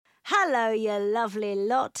Hello, you lovely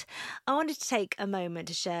lot. I wanted to take a moment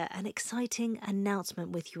to share an exciting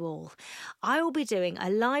announcement with you all. I will be doing a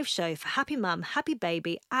live show for Happy Mum, Happy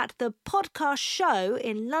Baby at the Podcast Show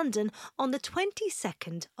in London on the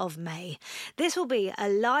 22nd of May. This will be a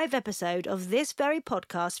live episode of this very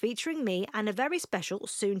podcast featuring me and a very special,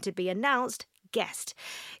 soon-to-be-announced guest.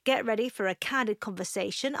 Get ready for a candid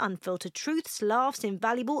conversation, unfiltered truths, laughs,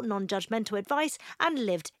 invaluable, non-judgmental advice and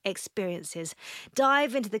lived experiences.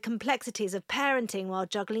 Dive into the complexities of parenting while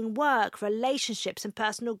juggling work, relationships and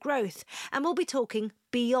personal growth. And we'll be talking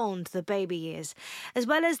beyond the baby years. As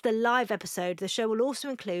well as the live episode, the show will also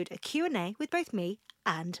include a Q&A with both me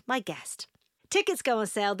and my guest. Tickets go on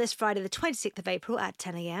sale this Friday the 26th of April at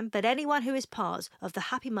 10 a.m, but anyone who is part of the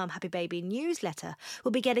Happy Mum, Happy Baby newsletter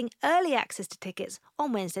will be getting early access to tickets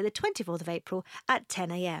on Wednesday the 24th of April at 10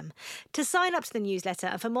 a.m. To sign up to the newsletter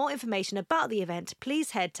and for more information about the event,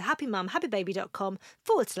 please head to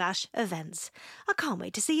happymumhappybaby.com/events. I can't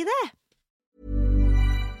wait to see you there.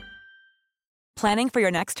 Planning for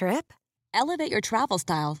your next trip? Elevate your travel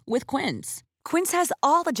style with Quince. Quince has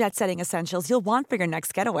all the jet-setting essentials you'll want for your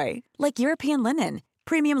next getaway, like European linen,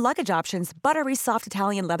 premium luggage options, buttery soft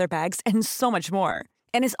Italian leather bags, and so much more.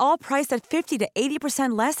 And is all priced at 50 to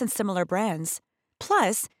 80% less than similar brands.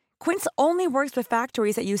 Plus, Quince only works with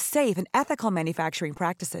factories that use safe and ethical manufacturing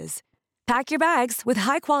practices. Pack your bags with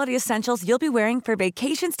high-quality essentials you'll be wearing for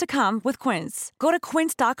vacations to come with Quince. Go to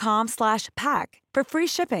quince.com/pack for free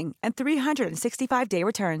shipping and 365-day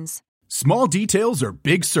returns. Small details are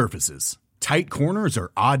big surfaces. Tight corners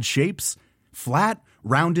or odd shapes. Flat,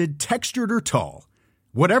 rounded, textured, or tall.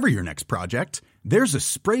 Whatever your next project, there's a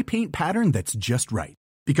spray paint pattern that's just right.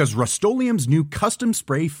 Because Rust-Oleum's new Custom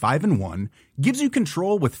Spray 5-in-1 gives you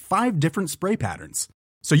control with 5 different spray patterns.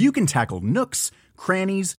 So you can tackle nooks,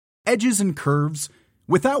 crannies, edges, and curves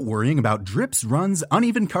without worrying about drips, runs,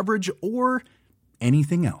 uneven coverage, or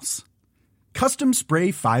anything else. Custom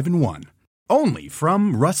Spray 5-in-1. Only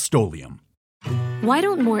from Rust-Oleum. Why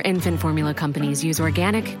don't more infant formula companies use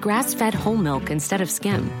organic, grass-fed whole milk instead of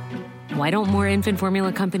skim? Why don't more infant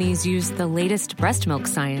formula companies use the latest breast milk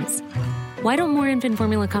science? Why don't more infant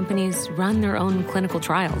formula companies run their own clinical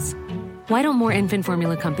trials? Why don't more infant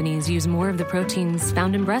formula companies use more of the proteins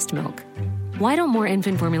found in breast milk? Why don't more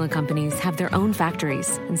infant formula companies have their own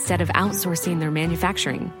factories instead of outsourcing their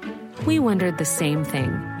manufacturing? We wondered the same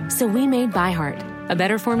thing. So we made ByHeart, a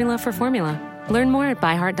better formula for formula. Learn more at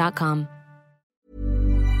byheart.com.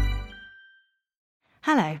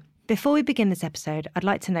 Hello. Before we begin this episode, I'd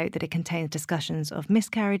like to note that it contains discussions of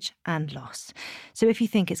miscarriage and loss. So if you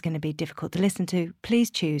think it's going to be difficult to listen to, please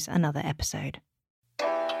choose another episode.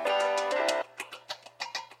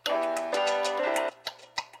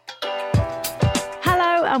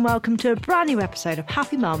 Hello and welcome to a brand new episode of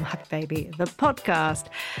Happy Mum, Happy Baby, the podcast.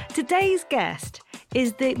 Today's guest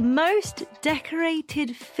is the most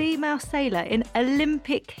decorated female sailor in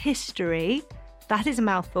Olympic history. That is a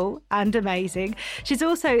mouthful and amazing. She's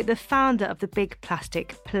also the founder of the Big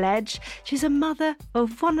Plastic Pledge. She's a mother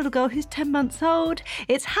of one little girl who's 10 months old.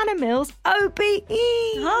 It's Hannah Mills OBE.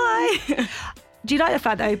 Hi. Do you like the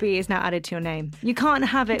fact that OBE is now added to your name? You can't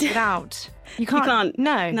have it without. You can't.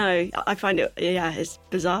 No. No, I find it, it's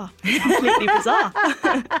bizarre. It's completely bizarre.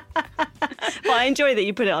 But I enjoy that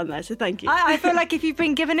you put it on there, so thank you. I feel like if you've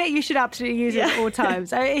been given it, you should absolutely use it at all times.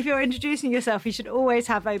 So if you're introducing yourself, you should always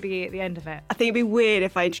have OBE at the end of it. I think it'd be weird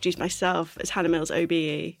if I introduced myself as Hannah Mills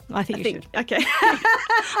OBE. I think you should. Okay.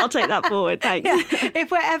 I'll take that forward, thanks. Yeah.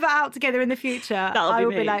 If we're ever out together in the future, I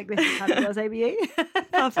will be like, this is Hannah Mills OBE.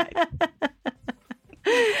 Perfect.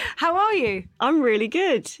 How are you? I'm really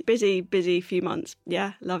good. Busy few months.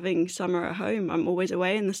 Yeah, loving summer at home. I'm always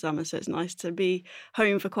away in the summer, so it's nice to be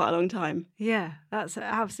home for quite a long time. Yeah, that's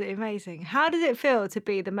absolutely amazing. How does it feel to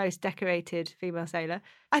be the most decorated female sailor?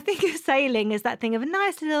 I think of sailing as that thing of a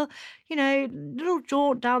nice little, little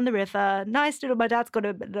jaunt down the river. Nice little, my dad's got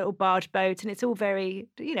a little barge boat and it's all very,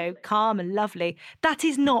 calm and lovely. That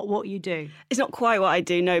is not what you do. It's not quite what I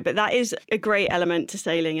do, no, but that is a great element to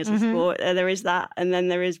sailing as a sport. There is that. And then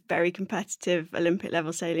there is very competitive Olympic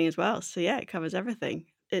level sailing as well. So yeah, it covers everything.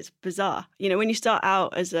 It's bizarre. When you start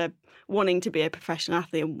out as wanting to be a professional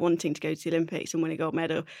athlete and wanting to go to the Olympics and win a gold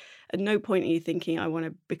medal, at no point are you thinking, I want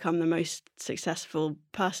to become the most successful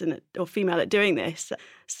person or female at doing this.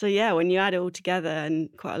 So yeah, when you add it all together and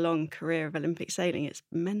quite a long career of Olympic sailing, it's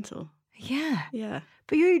mental. Yeah. Yeah.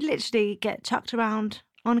 But you literally get chucked around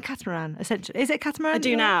on a catamaran, essentially. Is it a catamaran? I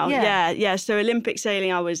do now, yeah. So Olympic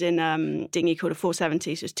sailing, I was in dinghy called a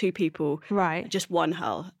 470, so it's two people, right? Just one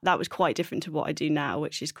hull. That was quite different to what I do now,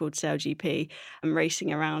 which is called Sail GP. I'm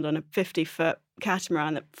racing around on a 50-foot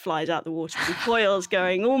catamaran that flies out the water with coils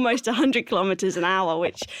going almost 100 kilometres an hour,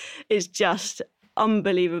 which is just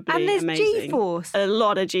unbelievably amazing. And there's G-force. A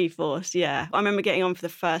lot of G-force, yeah. I remember getting on for the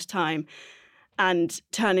first time and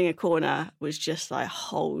turning a corner was just like,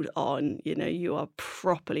 hold on, you are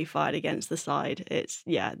properly fired against the side.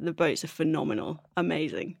 The boats are phenomenal,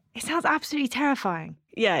 amazing. It sounds absolutely terrifying.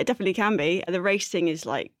 Yeah, it definitely can be. The racing is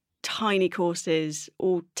like tiny courses,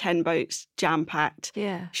 all 10 boats jam-packed,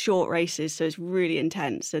 short races, so it's really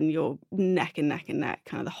intense and you're neck and neck and neck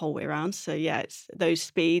kind of the whole way around. So yeah, it's those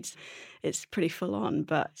speeds, it's pretty full on,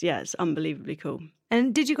 but yeah, it's unbelievably cool.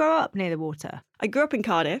 And did you grow up near the water? I grew up in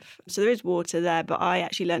Cardiff, so there is water there, but I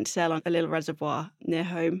actually learned to sail on a little reservoir near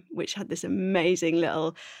home, which had this amazing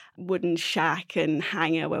little wooden shack and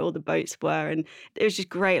hangar where all the boats were. And it was just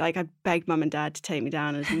great. Like, I begged mum and dad to take me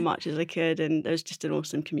down as much as I could. And there was just an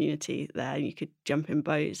awesome community there. You could jump in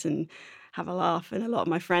boats and have a laugh. And a lot of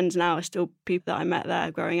my friends now are still people that I met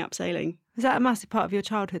there growing up sailing. Was that a massive part of your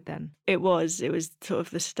childhood then? It was. It was sort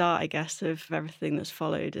of the start, I guess, of everything that's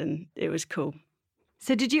followed. And it was cool.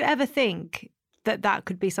 So did you ever think that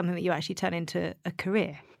could be something that you actually turn into a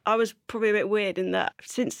career? I was probably a bit weird in that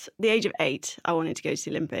since the age of 8, I wanted to go to the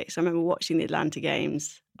Olympics. I remember watching the Atlanta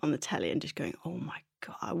Games on the telly and just going, oh my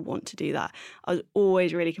God, I want to do that. I was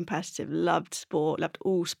always really competitive, loved sport, loved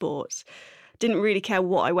all sports. Didn't really care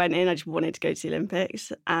what I went in. I just wanted to go to the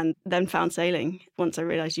Olympics and then found sailing. Once I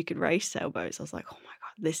realised you could race sailboats, I was like, oh my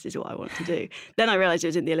God, this is what I want to do. Then I realised it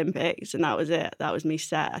was in the Olympics and that was it. That was me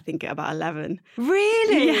set, I think, at about 11.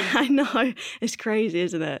 Really? Yeah, I know. It's crazy,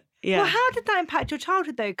 isn't it? Yeah. Well, how did that impact your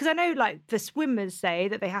childhood, though? Because I know, like, the swimmers say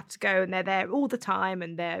that they have to go and they're there all the time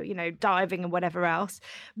and they're, diving and whatever else.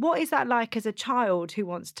 What is that like as a child who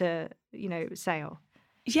wants to, sail?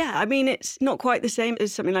 Yeah, I mean, it's not quite the same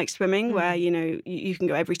as something like swimming where, you can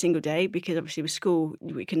go every single day because obviously with school,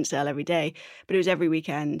 we couldn't sail every day, but it was every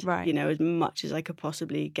weekend, right. As much as I could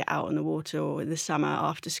possibly get out on the water or in the summer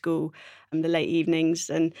after school and the late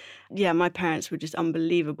evenings. And yeah, my parents were just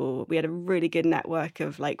unbelievable. We had a really good network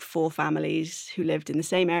of like 4 families who lived in the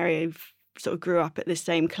same area, sort of grew up at this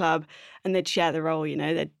same club, and they'd share the role,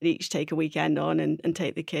 they'd each take a weekend on and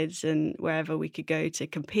take the kids and wherever we could go to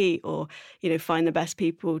compete or, find the best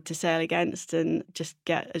people to sail against and just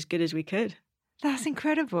get as good as we could. That's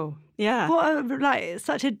incredible. Yeah.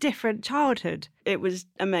 Such a different childhood. It was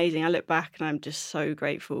amazing. I look back and I'm just so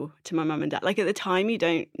grateful to my mum and dad. Like at the time, you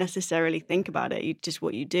don't necessarily think about it. You just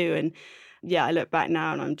what you do. And yeah, I look back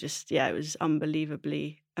now and I'm just, it was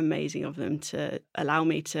unbelievably amazing of them to allow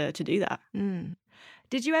me to do that.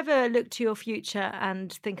 Did you ever look to your future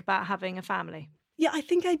and think about having a family? Yeah, I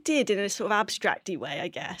think I did in a sort of abstract-y way, I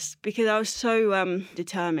guess, because I was so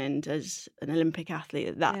determined as an Olympic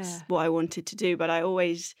athlete that's what I wanted to do. But I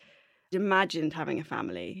always imagined having a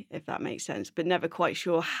family, if that makes sense, but never quite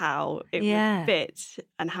sure how it would fit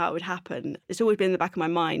and how it would happen. It's always been in the back of my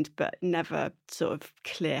mind, but never sort of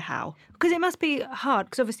clear how. Because it must be hard,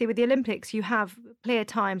 because obviously with the Olympics, you have clear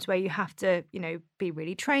times where you have to, be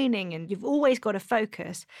really training and you've always got to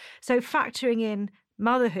focus. So factoring in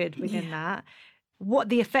motherhood within that, what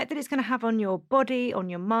the effect that it's going to have on your body, on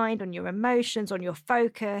your mind, on your emotions, on your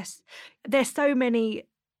focus. There's so many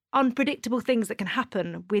unpredictable things that can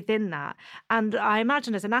happen within that. And I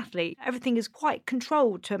imagine as an athlete, everything is quite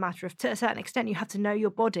controlled to a certain extent. You have to know your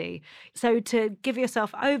body. So to give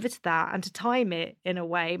yourself over to that and to time it in a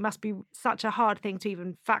way must be such a hard thing to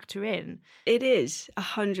even factor in. It is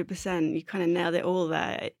 100%. You kind of nailed it all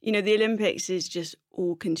there. The Olympics is just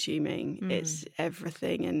all consuming. It's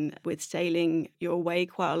everything. And with sailing, you're away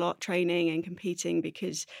quite a lot training and competing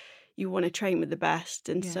because you want to train with the best.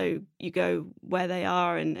 And so you go where they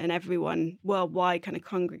are and everyone worldwide kind of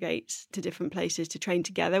congregates to different places to train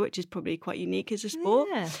together, which is probably quite unique as a sport.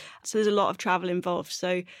 Yeah. So there's a lot of travel involved.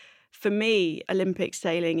 So for me, Olympic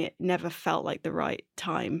sailing, it never felt like the right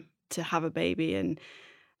time to have a baby. And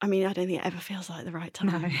I mean, I don't think it ever feels like the right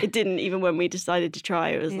time. No. It didn't, even when we decided to try,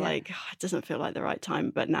 it was like, it doesn't feel like the right time.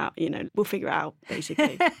 But now, we'll figure it out,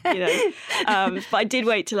 basically. But I did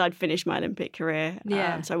wait till I'd finished my Olympic career.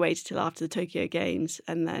 So I waited till after the Tokyo Games.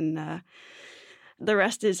 And then the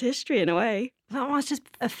rest is history in a way. That must just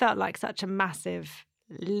have felt like such a massive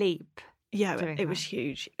leap. Yeah, it was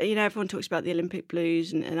huge. Everyone talks about the Olympic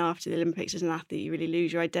blues and after the Olympics as an athlete, you really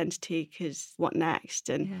lose your identity because what next?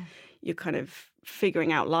 And you're kind of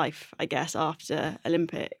figuring out life, I guess, after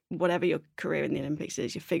Olympic, whatever your career in the Olympics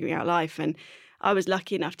is, you're figuring out life. And I was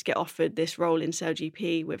lucky enough to get offered this role in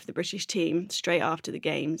SailGP with the British team straight after the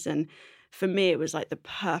games. And for me, it was like the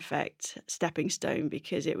perfect stepping stone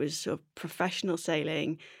because it was sort of professional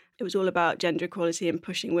sailing. It was all about gender equality and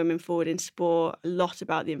pushing women forward in sport, a lot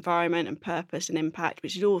about the environment and purpose and impact,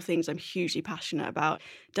 which is all things I'm hugely passionate about,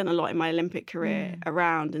 done a lot in my Olympic career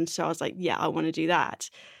around. And so I was like, yeah, I want to do that.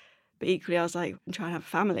 But equally, I was like, I'm trying to have a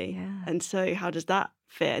family. Yeah. And so how does that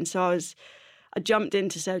fit? And so I jumped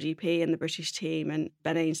into SailGP and the British team, and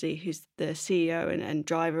Ben Ainsley, who's the CEO and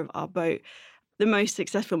driver of our boat, the most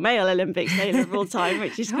successful male Olympic sailor of all time,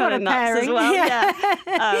 which is kind of nuts as well.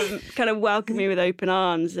 Yeah. Kind of welcomed me with open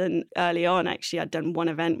arms. And early on, actually, I'd done one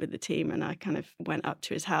event with the team and I kind of went up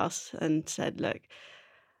to his house and said, look,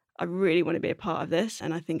 I really want to be a part of this.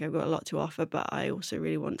 And I think I've got a lot to offer, but I also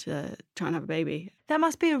really want to try and have a baby. That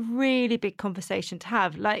must be a really big conversation to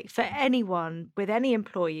have. Like for anyone with any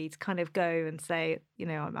employee to kind of go and say, you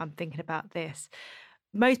know, I'm thinking about this.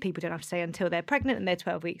 Most people don't have to say until they're pregnant and they're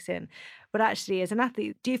 12 weeks in. But actually, as an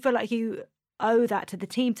athlete, do you feel like you owe that to the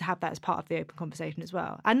team to have that as part of the open conversation as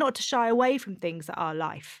well? And not to shy away from things that are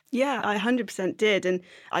life? Yeah, I 100% did. And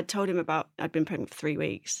I told him I'd been pregnant for 3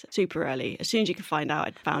 weeks, super early. As soon as you could find out,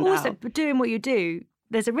 I'd found out. Also, but doing what you do,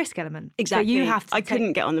 there's a risk element. Exactly. So you have to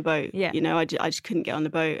couldn't get on the boat. Yeah. You know, I just couldn't get on the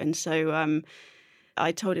boat. And so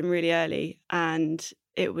I told him really early, and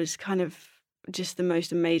it was kind of just the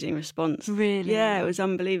most amazing response. Really? Yeah, it was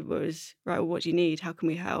unbelievable. It was, right, well, what do you need? How can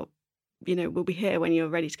we help? You know, we'll be here when you're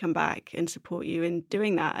ready to come back and support you in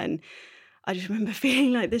doing that. And I just remember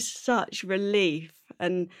feeling like this such relief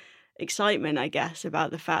and excitement, I guess,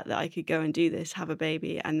 about the fact that I could go and do this, have a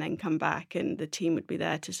baby, and then come back, and the team would be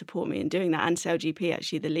there to support me in doing that. And SailGP,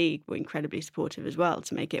 actually, the league, were incredibly supportive as well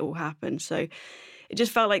to make it all happen. So it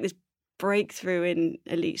just felt like this breakthrough in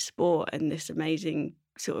elite sport and this amazing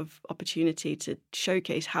sort of opportunity to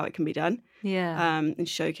showcase how it can be done. Yeah. And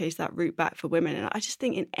showcase that route back for women. And I just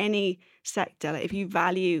think in any sector, like if you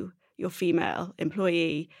value your female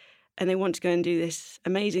employee and they want to go and do this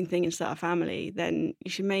amazing thing and start a family, then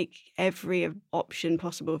you should make every option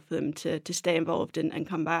possible for them to stay involved and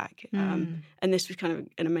come back. And this was kind of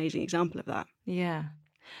an amazing example of that. Yeah.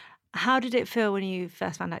 How did it feel when you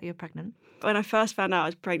first found out you were pregnant? When I first found out I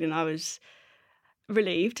was pregnant, I was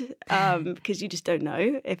relieved because you just don't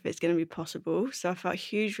know if it's going to be possible. So I felt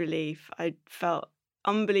huge relief. I felt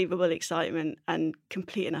unbelievable excitement and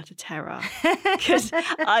complete and utter terror because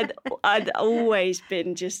I'd always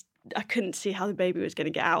been I couldn't see how the baby was going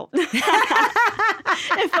to get out.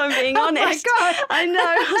 If I'm being honest. Oh my God. I know.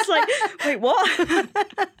 I was like, wait,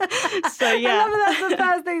 what? So yeah. I love that's the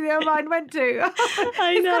first thing that your mind went to.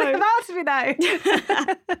 I know. It's got to come out to me now.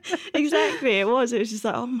 Exactly. It was just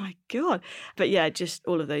like, oh my God. But yeah, just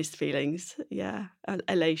all of those feelings. Yeah.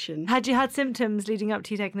 Elation. Had you had symptoms leading up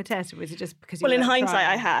to you taking the test, or was it just because you Well, in weren't hindsight,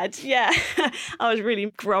 trying? I had. Yeah. I was really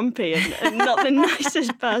grumpy and not the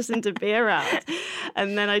nicest person to be around.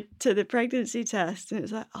 And then I took the pregnancy test and it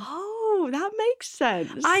was like, oh, that makes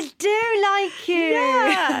sense. I do like you.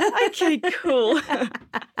 Yeah. Okay, cool.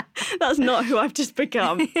 That's not who I've just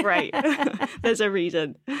become. Great. There's a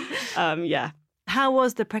reason. Yeah. How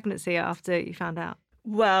was the pregnancy after you found out?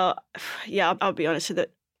 Well, yeah, I'll be honest. So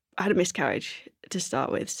that I had a miscarriage to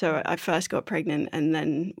start with. So I first got pregnant and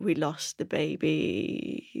then we lost the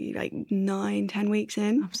baby like 9-10 weeks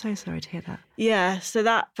in. I'm so sorry to hear that. Yeah. So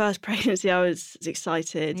that first pregnancy, I was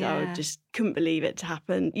excited. Yeah. I just couldn't believe it to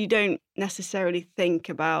happen. You don't necessarily think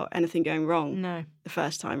about anything going wrong No. the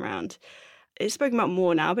first time round. It's spoken about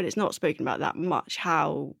more now, but it's not spoken about that much,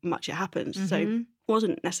 how much it happens. So it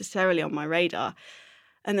wasn't necessarily on my radar.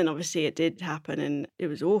 And then obviously it did happen and it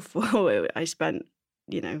was awful. I spent,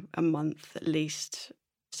 a month at least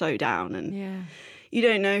so down. And you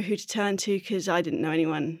don't know who to turn to because I didn't know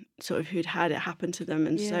anyone sort of who'd had it happen to them.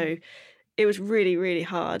 And so it was really, really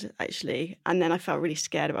hard, actually. And then I felt really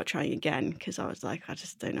scared about trying again because I was like, I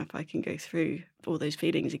just don't know if I can go through all those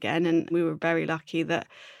feelings again. And we were very lucky that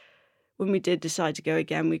when we did decide to go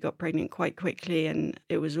again, we got pregnant quite quickly and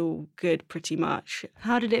it was all good pretty much.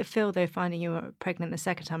 How did it feel, though, finding you were pregnant the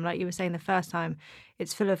second time? Like you were saying the first time,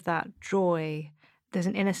 it's full of that joy. There's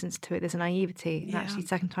an innocence to it. There's a naivety. And actually,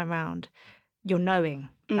 second time round, you're knowing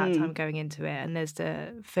that time going into it.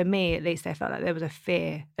 And for me, at least, I felt like there was a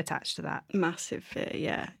fear attached to that. Massive fear,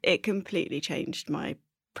 yeah. It completely changed my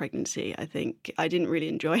pregnancy, I think. I didn't really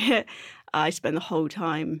enjoy it. I spent the whole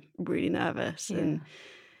time really nervous and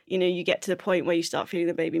you get to the point where you start feeling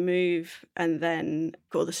the baby move and then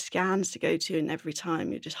got all the scans to go to and every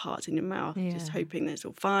time your just heart's in your mouth, just hoping that it's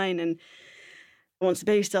all fine. And once the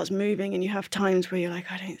baby starts moving and you have times where you're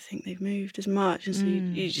like, I don't think they've moved as much. And so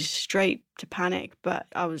you just straight to panic. But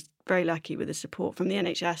I was very lucky with the support from the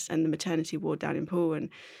NHS and the maternity ward down in Poole. And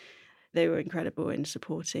they were incredible in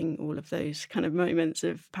supporting all of those kind of moments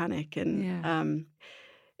of panic. And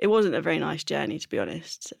it wasn't a very nice journey, to be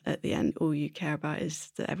honest. At the end, all you care about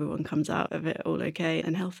is that everyone comes out of it all okay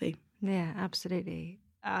and healthy. Yeah, absolutely.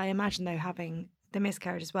 I imagine, though, having the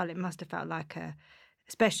miscarriage as well, it must have felt like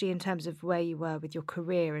especially in terms of where you were with your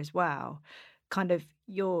career as well, kind of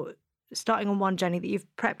you're starting on one journey that you've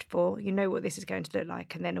prepped for, you know what this is going to look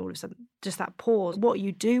like, and then all of a sudden just that pause, what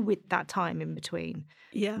you do with that time in between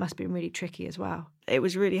must be really tricky as well. It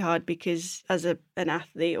was really hard because as an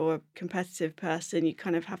athlete or a competitive person, you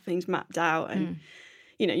kind of have things mapped out and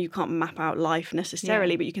you know, you can't map out life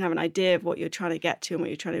necessarily, but you can have an idea of what you're trying to get to and what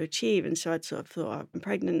you're trying to achieve. And so I'd sort of thought, oh, I'm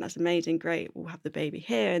pregnant, that's amazing, great, we'll have the baby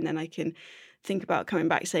here, and then I can think about coming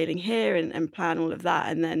back sailing here and plan all of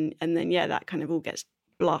that. And then that kind of all gets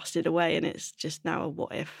blasted away, and it's just now a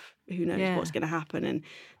what if, who knows what's going to happen. And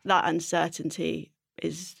that uncertainty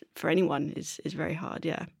is, for anyone, is very hard,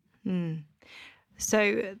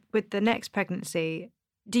 So with the next pregnancy,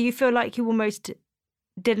 do you feel like you almost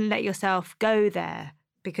didn't let yourself go there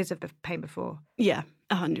because of the pain before? Yeah,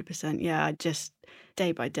 100%. Yeah, I just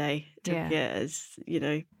day by day took it as, you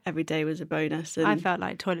know, every day was a bonus. And I felt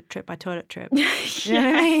like toilet trip by toilet trip. You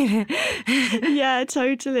know what I mean? Yeah,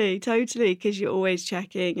 totally. Because you're always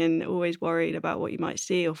checking and always worried about what you might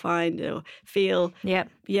see or find or feel. Yep.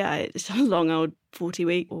 Yeah, it's a long old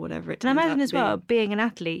 40-week or whatever it turns And I out imagine to as be. well, being an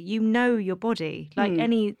athlete, you know your body. Like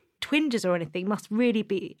any twinges or anything must really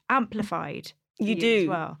be amplified. You do. As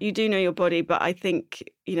well. You do know your body, but I think,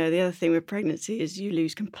 you know, the other thing with pregnancy is you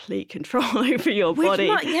lose complete control over your body.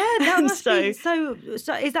 That must be so.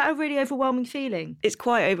 Is that a really overwhelming feeling? It's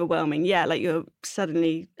quite overwhelming, yeah. Like you're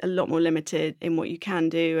suddenly a lot more limited in what you can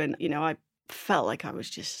do. And, you know, I felt like I was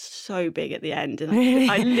just so big at the end. And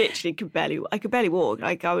I literally could barely walk.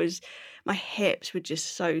 Like my hips were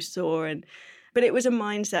just so sore. But it was a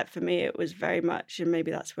mindset for me. It was very much, and maybe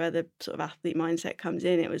that's where the sort of athlete mindset comes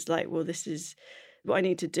in. It was like, well, this is what I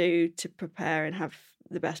need to do to prepare and have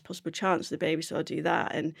the best possible chance for the baby, so I'll do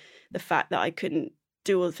that. And the fact that I couldn't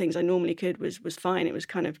do all the things I normally could was fine. It was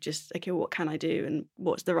kind of just, okay, what can I do and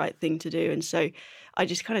what's the right thing to do? And so I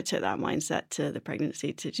just kind of took that mindset to the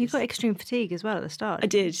pregnancy. You got extreme fatigue as well at the start. I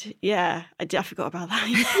did, yeah. I forgot about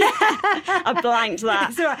that. I blanked that.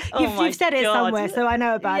 It's all right. You've said it somewhere, so I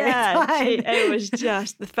know about it. Yeah, it was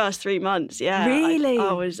just the first 3 months, yeah. Really?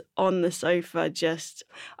 I was on the sofa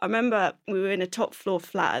I remember we were in a top floor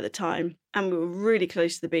flat at the time, and we were really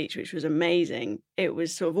close to the beach, which was amazing. It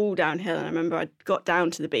was sort of all downhill. And I remember I got down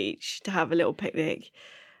to the beach to have a little picnic.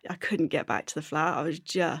 I couldn't get back to the flat. I was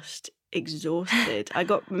just exhausted. I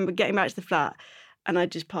remember getting back to the flat and I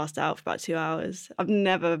just passed out for about 2 hours. I've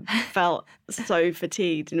never felt so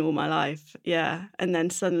fatigued in all my life. Yeah. And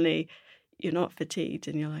then suddenly you're not fatigued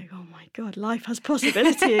and you're like, oh my God, life has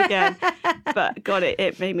possibility again. But God,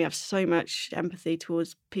 it made me have so much empathy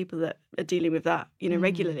towards people that are dealing with that, you know,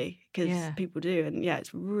 regularly, because people do. And yeah,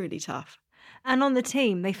 it's really tough. And on the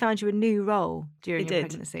team, they found you a new role during your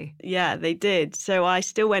pregnancy. Yeah, they did. So I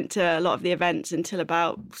still went to a lot of the events until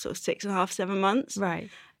about sort of 6.5, 7 months. Right.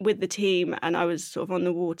 With the team, and I was sort of on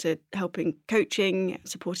the water helping coaching,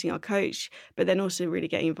 supporting our coach, but then also really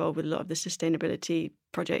getting involved with a lot of the sustainability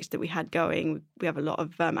projects that we had going. We have a lot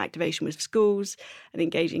of activation with schools and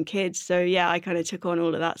engaging kids. So yeah, I kind of took on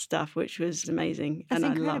all of that stuff, which was amazing. That's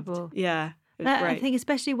and incredible. I loved. Yeah, it was great. I think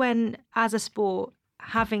especially when, as a sport,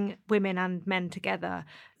 having women and men together.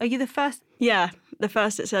 Are you the first? Yeah, the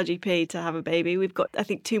first at SailGP to have a baby. We've got, I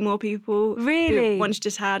think, 2 more people. Really? One's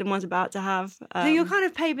just had and one's about to have. So you're kind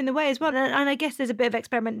of paving the way as well. And I guess there's a bit of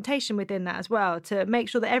experimentation within that as well, to make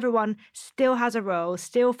sure that everyone still has a role,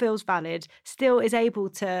 still feels valid, still is able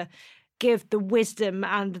to give the wisdom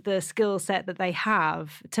and the skill set that they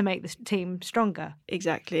have to make the team stronger.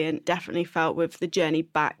 Exactly, and definitely felt with the journey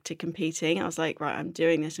back to competing, I was like, right, I'm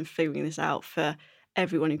doing this and figuring this out for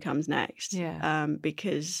everyone who comes next,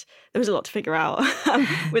 because there was a lot to figure out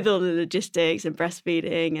with all the logistics and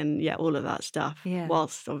breastfeeding and all of that stuff,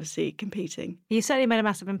 whilst obviously competing. You certainly made a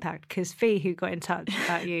massive impact, because Fee, who got in touch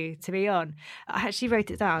about you to be on, I actually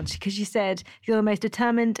wrote it down because she said you're the most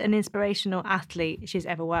determined and inspirational athlete she's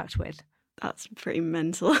ever worked with. That's pretty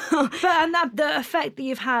mental. And the effect that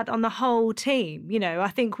you've had on the whole team, you know, I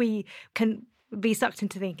think we can be sucked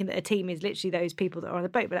into thinking that a team is literally those people that are on the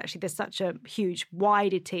boat, but actually there's such a huge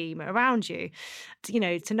wider team around you. You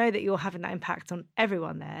know, to know that you're having that impact on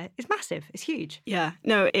everyone there is massive. It's huge. Yeah,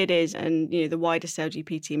 no, it is. And, you know, the wider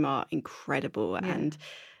SailGP team are incredible. And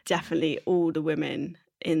definitely all the women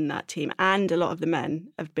in that team and a lot of the men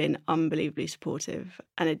have been unbelievably supportive.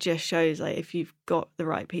 And it just shows like if you've got the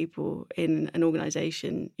right people in an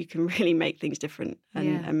organisation, you can really make things different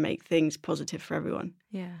and make things positive for everyone.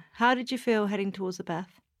 Yeah. How did you feel heading towards the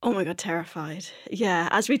birth? Oh my God, terrified. Yeah,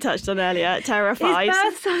 as we touched on earlier, terrified.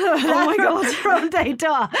 Oh my God. From day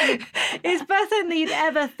dot. Is birth something you'd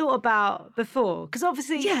ever thought about before? Because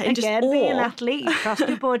obviously, again, being an athlete, you trust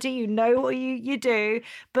your body, you know what you do,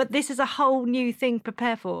 but this is a whole new thing to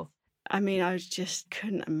prepare for. I mean, I just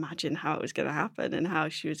couldn't imagine how it was going to happen and how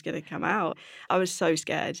she was going to come out. I was so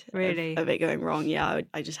scared of it going wrong. Yeah,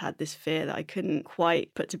 I just had this fear that I couldn't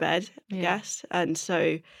quite put to bed, I guess. And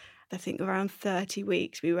so I think around 30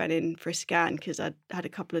 weeks, we went in for a scan because I'd had a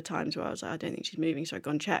couple of times where I was like, I don't think she's moving. So I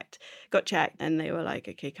got checked and they were like,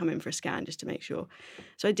 okay, come in for a scan just to make sure.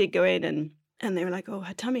 So I did go in and they were like, oh,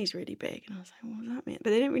 her tummy's really big. And I was like, what does that mean?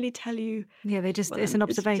 But they didn't really tell you. Yeah, it's an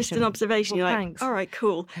observation. It's just an observation. Well, you're thanks. Like, all right,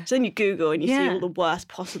 cool. So then you Google and you see all the worst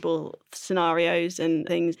possible scenarios and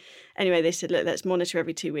things. Anyway, they said, look, let's monitor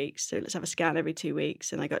every 2 weeks. So let's have a scan every 2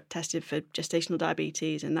 weeks. And I got tested for gestational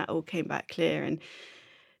diabetes and that all came back clear. And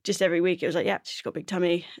just every week it was like, yeah, she's got a big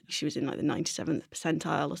tummy. She was in like the 97th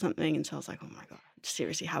percentile or something. And so I was like, oh my God,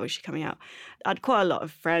 seriously, how is she coming out? I had quite a lot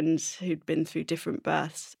of friends who'd been through different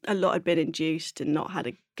births. A lot had been induced and not had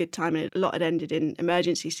a good time. And a lot had ended in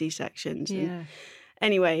emergency C-sections. Yeah. And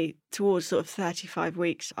anyway, towards sort of 35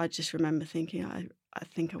 weeks, I just remember thinking, I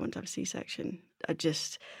think I want to have a C-section. I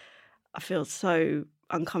feel so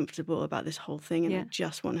uncomfortable about this whole thing. And I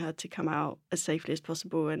just want her to come out as safely as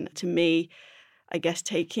possible. And to me, I guess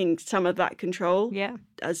taking some of that control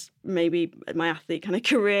as maybe my athlete kind of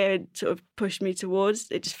career sort of pushed me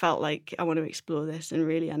towards. It just felt like I want to explore this and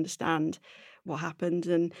really understand what happened.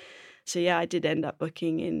 And so, I did end up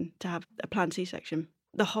booking in to have a planned C-section.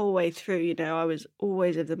 The whole way through, I was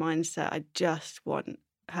always of the mindset, I just want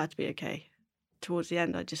her to be okay. Towards the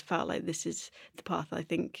end, I just felt like this is the path I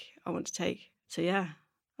think I want to take. So,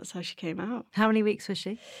 that's how she came out. How many weeks was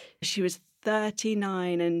she? She was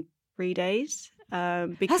 39 and 3 days.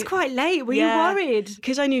 That's quite late. Were you worried?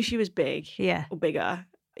 Because I knew she was big or bigger.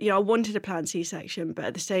 I wanted a planned C-section, but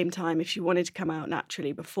at the same time, if she wanted to come out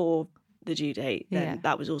naturally before the due date, then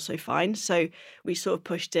that was also fine. So we sort of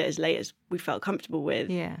pushed it as late as we felt comfortable with.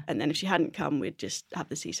 Yeah. And then if she hadn't come, we'd just have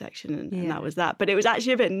the C-section and that was that. But it was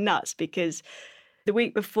actually a bit nuts because the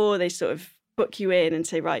week before they sort of book you in and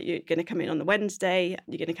say, right, you're going to come in on the Wednesday,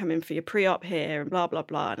 you're going to come in for your pre-op here and blah, blah,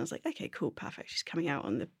 blah. And I was like, okay, cool, perfect. She's coming out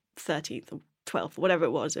on the 13th or 12th, whatever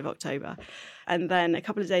it was, of October. And then a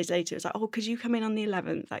couple of days later, it was like, oh, could you come in on the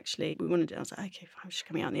 11th, actually? We wanted it. I was like, okay, fine, she's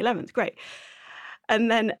coming out on the 11th. Great.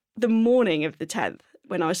 And then the morning of the 10th,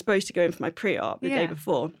 when I was supposed to go in for my pre-op the day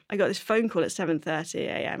before, I got this phone call at 7:30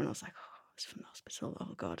 a.m. and I was like, oh, it's from the hospital.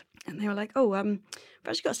 Oh, God. And they were like, oh, we've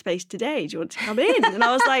actually got space today. Do you want to come in? And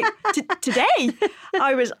I was like, today?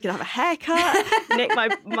 I was going to have a haircut. Nick,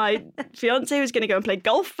 my fiance, was going to go and play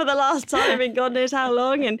golf for the last time in God knows how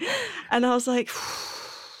long. And I was like,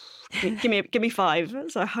 give me 5.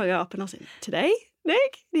 So I hung up and I was like, today,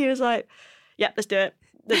 Nick? And he was like, yep, let's do it.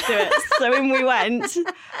 So in we went.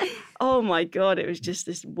 Oh my God, it was just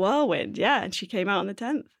this whirlwind. Yeah, and she came out on the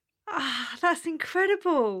 10th. Ah, that's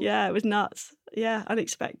incredible. Yeah, it was nuts. Yeah,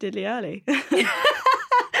 unexpectedly early. Well,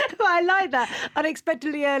 I like that.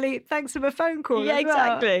 Unexpectedly early, thanks to a phone call. Yeah,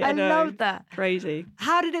 exactly. I love that. Crazy.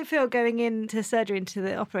 How did it feel going into surgery, into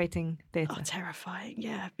the operating theatre? Oh, terrifying.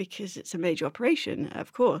 Yeah, because it's a major operation,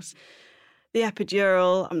 of course. The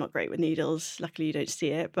epidural, I'm not great with needles. Luckily, you don't see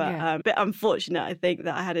it. But a bit unfortunate, I think,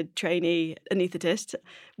 that I had a trainee anaesthetist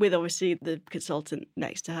with obviously the consultant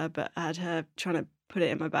next to her, but I had her trying to put it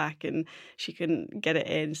in my back and she couldn't get it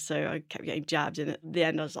in. So I kept getting jabbed. And at the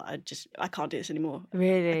end, I was like, I can't do this anymore.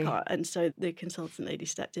 Really? I can't. And so the consultant lady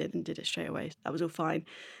stepped in and did it straight away. That was all fine.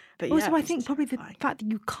 But also, I think probably the fact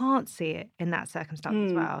that you can't see it in that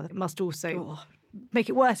circumstance as well, it must also make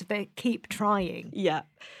it worse if they keep trying. Yeah.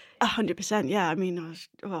 100%, yeah. I mean,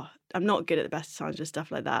 I'm not good at the best of times with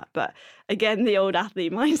stuff like that. But again, the old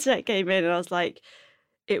athlete mindset came in and I was like,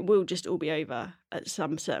 it will just all be over at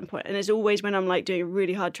some certain point. And it's always when I'm like doing a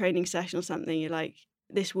really hard training session or something, you're like,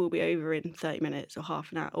 this will be over in 30 minutes or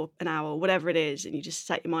half an hour or an hour, whatever it is. And you just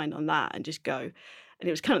set your mind on that and just go. And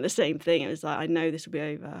it was kind of the same thing. It was like, I know this will be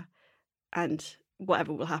over and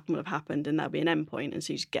whatever will happen will have happened and there'll be an end point. And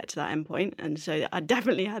so you just get to that end point. And so I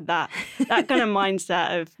definitely had that kind of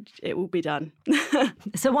mindset of it will be done.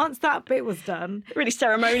 So once that bit was done... Really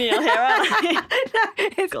ceremonial here, aren't I? No,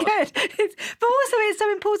 it's God. good. But also it's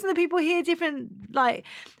so important that people hear different, like,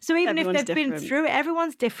 so even Everyone's if they've been different. through it,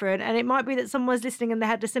 everyone's different. And it might be that someone's listening and they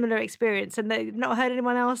had a similar experience and they've not heard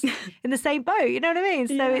anyone else in the same boat. You know what I mean?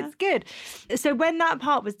 So it's good. So when that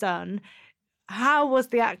part was done, how was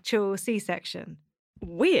the actual C-section?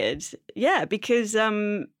 Weird, yeah, because I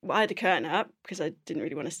had a curtain up because I didn't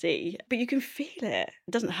really want to see, but you can feel it. It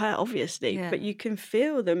doesn't hurt, obviously, but you can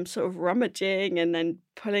feel them sort of rummaging and then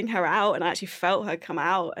pulling her out, and I actually felt her come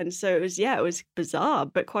out. And so it was bizarre,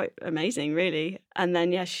 but quite amazing, really. And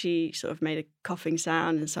then, she sort of made a coughing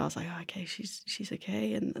sound, and so I was like, oh, okay, she's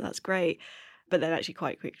okay, and that's great. But then actually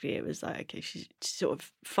quite quickly it was like, okay, she's sort of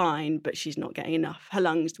fine, but she's not getting enough. Her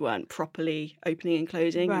lungs weren't properly opening and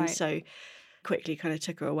closing, and so quickly kind of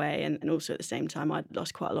took her away. And also at the same time, I'd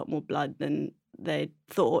lost quite a lot more blood than they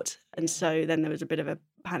thought. And so then there was a bit of a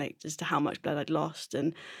panic as to how much blood I'd lost.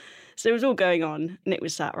 And so it was all going on. Nick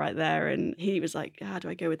was sat right there and he was like, how do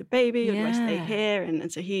I go with the baby or do I stay here? And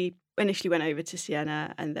so he initially went over to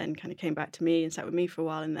Sienna and then kind of came back to me and sat with me for a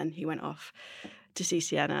while. And then he went off to see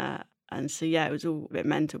Sienna. And so, it was all a bit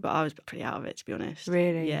mental, but I was pretty out of it, to be honest.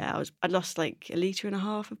 Really? Yeah, I'd lost like 1.5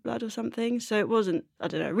 litres of blood or something. So it wasn't, I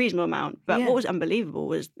don't know, a reasonable amount. But what was unbelievable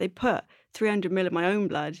was they put 300 ml of my own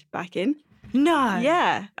blood back in. No.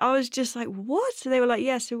 Yeah. I was just like, what? So they were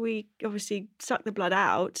like, so we obviously sucked the blood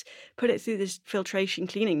out, put it through this filtration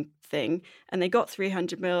cleaning thing, and they got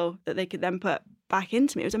 300 ml that they could then put back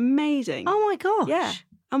into me. It was amazing. Oh my gosh. Yeah.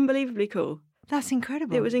 Unbelievably cool. That's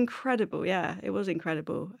incredible. It was incredible. Yeah, it was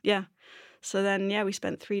incredible. Yeah. So then, we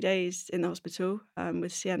spent 3 days in the hospital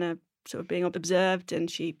with Sienna sort of being observed, and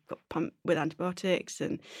she got pumped with antibiotics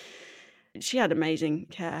and she had amazing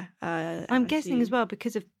care. I'm guessing as well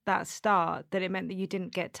because of that start that it meant that you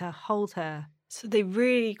didn't get to hold her. So they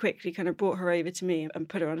really quickly kind of brought her over to me and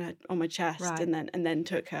put her on my chest and then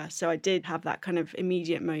took her. So I did have that kind of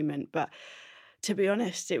immediate moment, but to be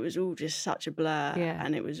honest, it was all just such a blur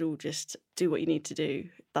and it was all just do what you need to do.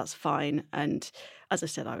 That's fine. And as I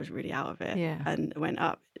said, I was really out of it and went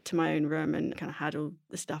up to my own room and kind of had all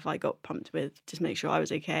the stuff I got pumped with just make sure I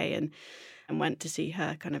was okay and went to see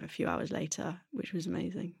her kind of a few hours later, which was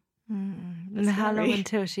amazing. And how long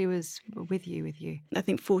until she was with you? I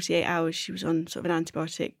think 48 hours she was on sort of an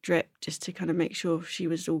antibiotic drip just to kind of make sure she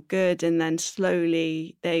was all good. And then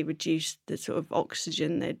slowly they reduced the sort of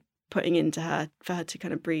oxygen they'd putting into her for her to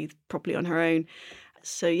kind of breathe properly on her own.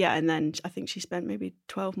 So, and then I think she spent maybe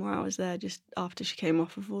 12 more hours there just after she came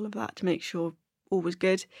off of all of that to make sure all was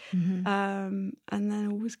good. And then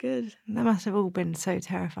all was good. That must have all been so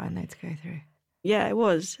terrifying though to go through. Yeah, it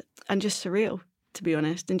was. And just surreal, to be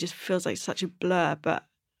honest, and just feels like such a blur. But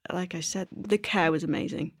like I said, the care was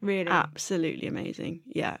amazing. Really? Absolutely amazing.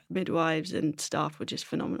 Yeah, midwives and staff were just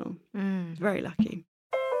phenomenal. Very lucky.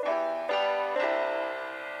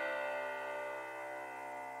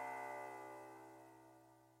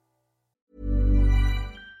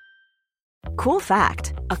 Cool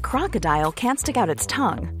fact, a crocodile can't stick out its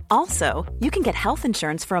tongue. Also, you can get health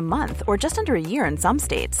insurance for a month or just under a year in some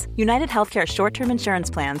states. United Healthcare short-term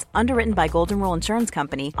insurance plans, underwritten by Golden Rule Insurance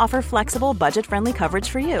Company, offer flexible, budget-friendly coverage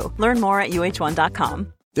for you. Learn more at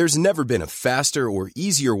UH1.com. There's never been a faster or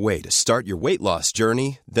easier way to start your weight loss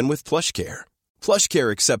journey than with PlushCare.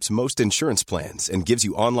 PlushCare accepts most insurance plans and gives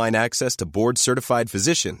you online access to board-certified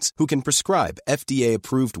physicians who can prescribe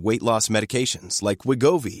FDA-approved weight loss medications like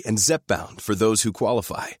Wegovy and Zepbound for those who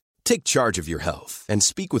qualify. Take charge of your health and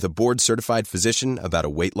speak with a board-certified physician about a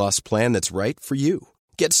weight loss plan that's right for you.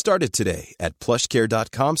 Get started today at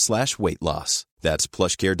plushcare.com/weightloss. That's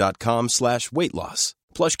plushcare.com/weightloss.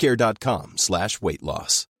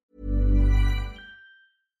 plushcare.com/weightloss.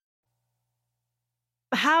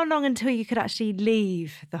 How long until you could actually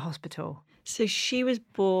leave the hospital? So she was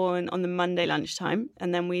born on the Monday lunchtime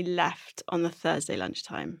and then we left on the Thursday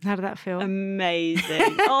lunchtime. How did that feel?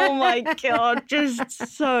 Amazing. Oh my God.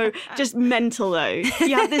 Just mental though.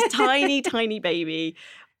 You have this tiny, tiny baby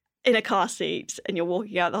in a car seat and you're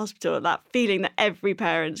walking out the hospital, that feeling that every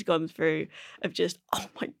parent's gone through of just, oh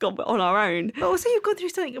my God, we're on our own. But also you've gone through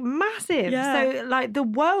something massive. Yeah. So like the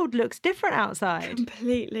world looks different outside.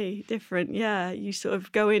 Completely different. Yeah. You sort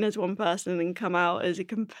of go in as one person and come out as a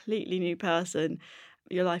completely new person.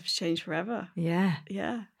 Your life has changed forever. Yeah.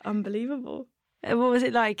 Yeah. Unbelievable. What was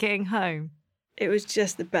it like getting home? It was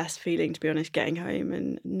just the best feeling, to be honest, getting home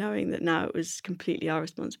and knowing that now it was completely our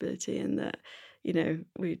responsibility and that,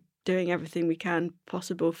 we're doing everything we can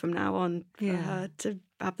possible from now on for her to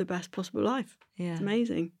have the best possible life. Yeah. It's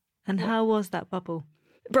amazing. And how was that bubble?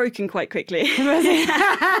 Broken quite quickly.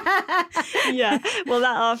 Yeah. Well,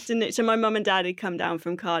 that afternoon, so my mum and dad had come down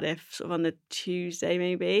from Cardiff sort of on the Tuesday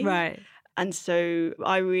maybe. Right. And so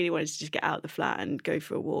I really wanted to just get out of the flat and go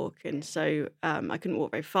for a walk. And so I couldn't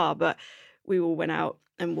walk very far, but we all went out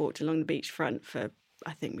and walked along the beachfront for,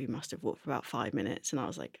 I think we must have walked for about 5 minutes. And I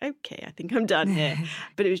was like, okay, I think I'm done here.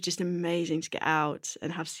 But it was just amazing to get out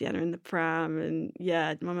and have Sienna in the pram. And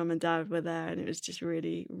yeah, my mum and dad were there and it was just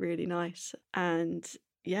really, really nice. And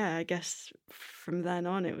yeah, I guess from then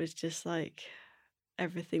on, it was just like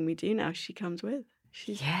everything we do now, she comes with.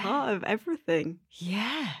 She's part of everything.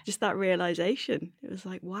 Yeah. Just that realization. It was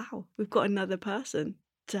like, wow, we've got another person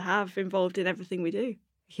to have involved in everything we do.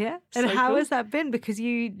 Yeah. And So how cool. has that been? Because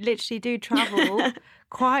you literally do travel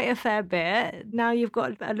quite a fair bit. Now you've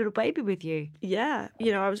got a little baby with you. Yeah.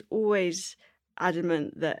 I was always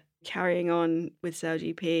adamant that carrying on with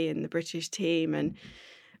SailGP and the British team and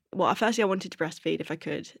firstly, I wanted to breastfeed if I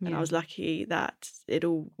could. And I was lucky that it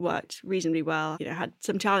all worked reasonably well. I had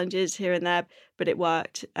some challenges here and there, but it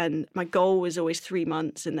worked. And my goal was always 3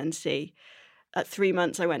 months and then see. At 3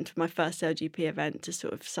 months, I went to my first SailGP event to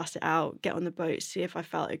sort of suss it out, get on the boat, see if I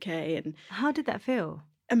felt okay. And How did that feel?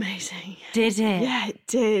 amazing. Did it? Yeah, it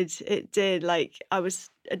did. It did. Like, I was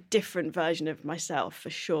a different version of myself for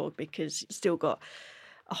sure, because still got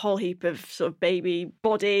a whole heap of sort of baby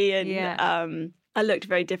body and I looked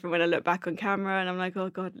very different when I look back on camera and I'm like, oh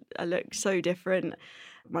God, I look so different.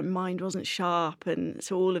 My mind wasn't sharp and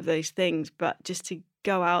so all of those things. But just to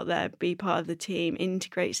go out there, be part of the team,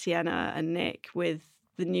 integrate Sienna and Nick with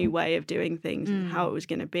the new way of doing things and how it was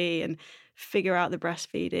going to be and figure out the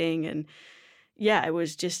breastfeeding. And yeah, it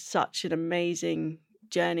was just such an amazing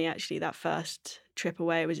journey, actually. That first trip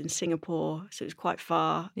away, I was in Singapore, so it was quite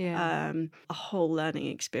far. A whole learning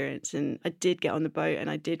experience. And I did get on the boat and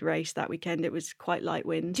I did race that weekend. It was quite light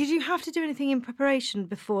wind. Did you have to do anything in preparation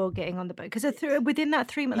before getting on the boat? Because within that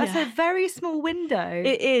 3 months, that's a very small window.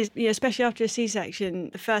 It is, especially after a C-section.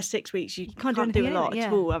 The first 6 weeks, you can't do a lot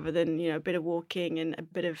at all, other than a bit of walking and a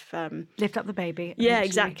bit of lift up the baby. Yeah,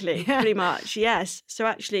 exactly, pretty much. Yes. So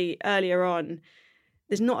actually, earlier on,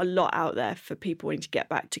 there's not a lot out there for people wanting to get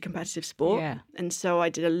back to competitive sport. Yeah. And so I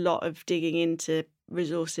did a lot of digging into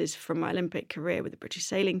resources from my Olympic career with the British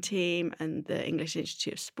sailing team and the English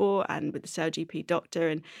Institute of Sport and with the SailGP doctor,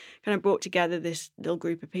 and kind of brought together this little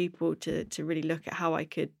group of people to really look at how I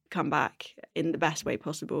could come back in the best way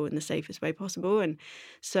possible, in the safest way possible. And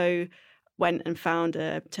so went and found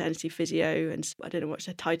a maternity physio, and I don't know what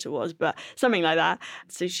her title was, but something like that.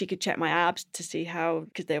 So she could check my abs to see how,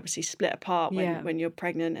 because they obviously split apart when you're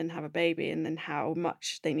pregnant and have a baby, and then how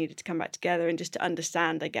much they needed to come back together, and just to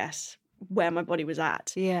understand, I guess, where my body was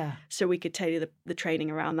at. Yeah. So we could tailor the training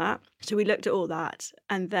around that. So we looked at all that,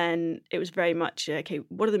 and then it was very much, okay,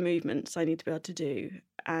 what are the movements I need to be able to do,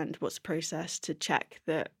 and what's the process to check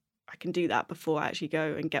that I can do that before I actually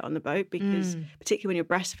go and get on the boat, because particularly when you're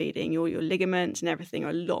breastfeeding, your ligaments and everything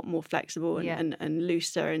are a lot more flexible and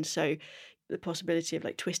looser. And so the possibility of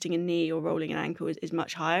like twisting a knee or rolling an ankle is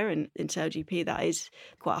much higher. And in SailGP, that is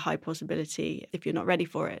quite a high possibility if you're not ready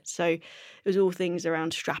for it. So it was all things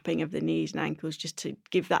around strapping of the knees and ankles just to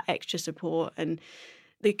give that extra support. And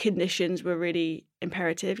the conditions were really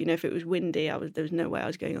imperative. If it was windy, there was no way I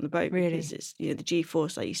was going on the boat, because it's the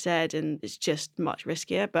G-force, like you said, and it's just much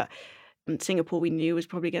riskier. But in Singapore, we knew was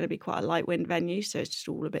probably going to be quite a light wind venue, so it's just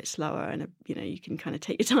all a bit slower, and you can kind of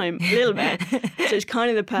take your time a little bit. So it's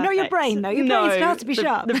kind of the perfect. Not your brain, though. Your brain has to be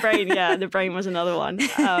sharp. The brain, the brain was another one,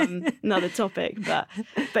 another topic.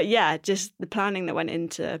 But yeah, just the planning that went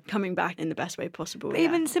into coming back in the best way possible. But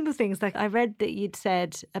even simple things like I read that you'd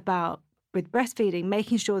said about, with breastfeeding,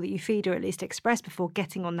 making sure that you feed her at least express before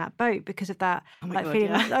getting on that boat, because of that feeling.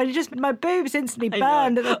 My boobs instantly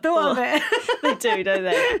burned at the thought of it. They do, don't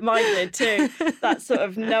they? Mine did too. That sort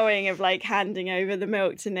of knowing of like handing over the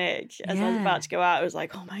milk to Nick as I was about to go out, it was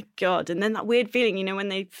like, oh my God. And then that weird feeling, when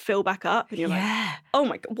they fill back up and you're like, oh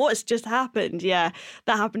my God, what's just happened? Yeah,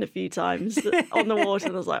 that happened a few times on the water,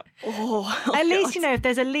 and I was like, oh at least, God. if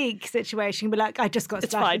there's a leak situation, but like, I just got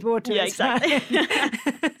splashed with water. Yeah, exactly.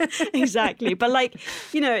 Exactly. But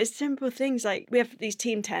it's simple things like we have these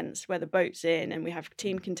team tents where the boat's in, and we have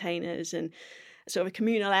team containers and sort of a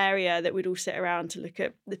communal area that we'd all sit around to look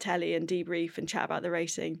at the telly and debrief and chat about the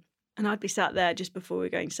racing. And I'd be sat there just before we were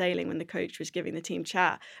going sailing when the coach was giving the team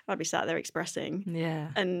chat. I'd be sat there expressing.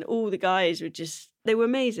 Yeah. And all the guys were just, they were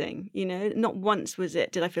amazing, you know. Not once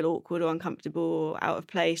did I feel awkward or uncomfortable or out of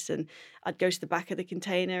place. And I'd go to the back of the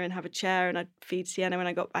container and have a chair and I'd feed Sienna when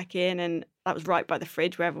I got back in. And that was right by the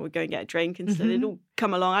fridge where everyone would go and get a drink. And so they'd all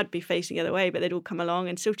come along. I'd be facing the other way, but they'd all come along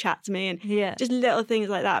and still chat to me. And just little things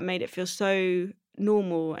like that made it feel so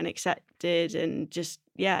normal and accepted. And just,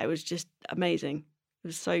 it was just amazing. It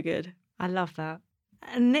was so good. I love that.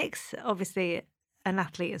 And Nick's obviously an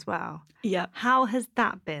athlete as well. Yeah. How has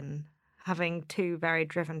that been, having two very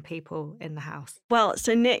driven people in the house? Well,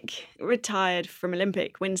 so Nick retired from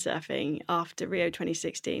Olympic windsurfing after Rio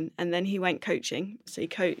 2016, and then he went coaching. So he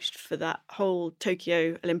coached for that whole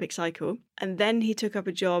Tokyo Olympic cycle. And then he took up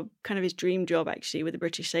a job, kind of his dream job actually, with the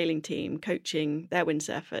British sailing team, coaching their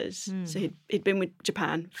windsurfers. So he'd been with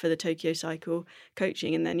Japan for the Tokyo cycle,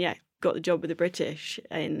 coaching, and then, got the job with the British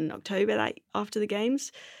in October, after the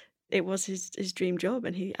games. It was his dream job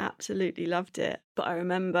and he absolutely loved it. But I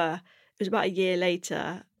remember it was about a year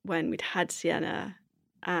later when we'd had Sienna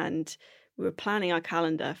and we were planning our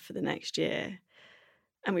calendar for the next year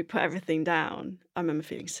and we put everything down. I remember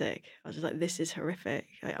feeling sick. I was just like, this is horrific.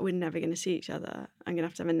 We're never going to see each other. I'm going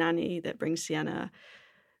to have a nanny that brings Sienna.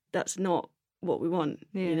 That's not what we want.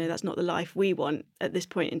 You know, that's not the life we want at this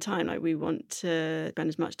point in time. Like, we want to spend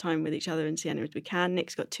as much time with each other and Sienna as we can.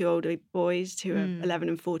 Nick's got two older boys who are 11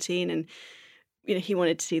 and 14, and you know, he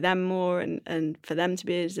wanted to see them more and for them to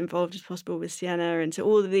be as involved as possible with Sienna. And so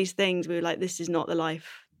all of these things, we were like, this is not the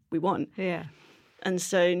life we want. Yeah. And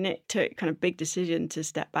so Nick took kind of big decision to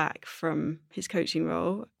step back from his coaching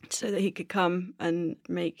role so that he could come and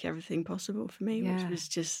make everything possible for me, which was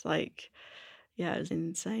just like, it was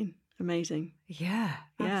insane. Amazing. Yeah,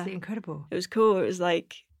 absolutely incredible. It was cool. It was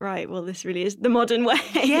like, right, well, this really is the modern way.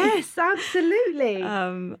 Yes, absolutely.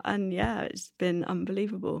 And it's been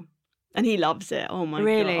unbelievable. And he loves it. Oh my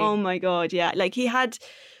Really? God. Oh my God. Yeah. Like, he had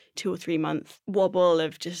 2 or 3 month wobble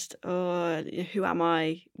of just, who am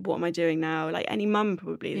I? What am I doing now? Like any mum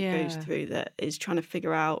probably that goes through that is trying to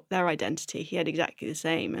figure out their identity. He had exactly the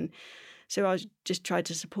same. And so I was just tried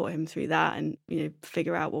to support him through that and, you know,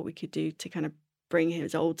 figure out what we could do to kind of bring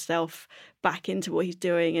his old self back into what he's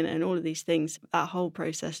doing and all of these things, that whole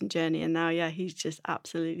process and journey. And now, he's just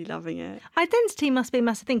absolutely loving it. Identity must be a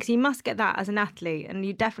massive thing, because you must get that as an athlete and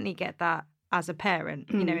you definitely get that as a parent,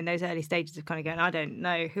 you know, in those early stages of kind of going, I don't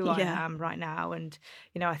know who I am right now. And,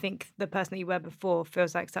 you know, I think the person that you were before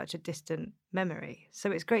feels like such a distant memory.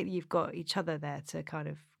 So it's great that you've got each other there to kind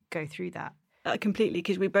of go through that. Completely,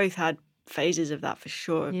 because we both had phases of that for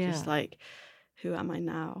sure. Just like, who am I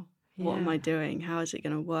now? What am I doing? How is it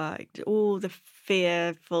going to work? All the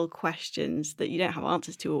fearful questions that you don't have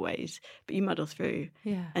answers to always, but you muddle through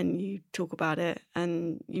and you talk about it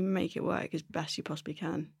and you make it work as best you possibly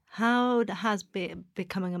can. How has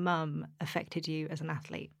becoming a mum affected you as an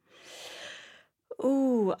athlete?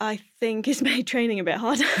 Oh, I think it's made training a bit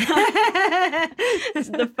harder. It's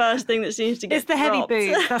the first thing that seems to get It's the heavy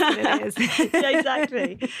boots, that's what it is. Yeah,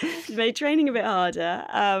 exactly. It's made training a bit harder.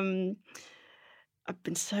 I've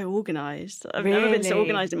been so organised. I've never been so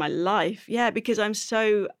organised in my life. Yeah, because I'm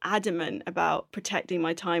so adamant about protecting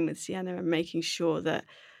my time with Sienna and making sure that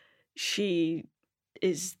she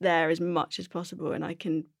is there as much as possible and I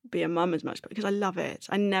can be a mum as much, because I love it.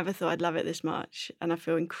 I never thought I'd love it this much. And I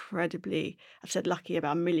feel incredibly, I've said lucky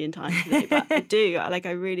about 1 million times today, but I do.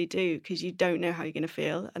 I really do, because you don't know how you're going to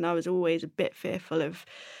feel. And I was always a bit fearful of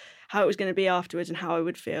how it was going to be afterwards and how I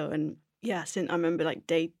would feel. And since I remember like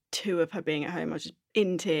day 2 of her being at home, I was just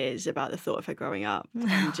in tears about the thought of her growing up.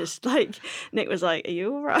 And just like, Nick was like, are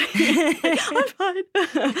you all right? I'm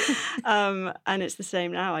fine. And it's the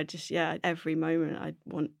same now. I just, every moment I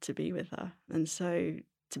want to be with her. And so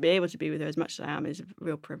to be able to be with her as much as I am is a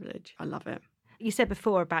real privilege. I love it. You said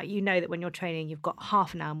before about, you know, that when you're training, you've got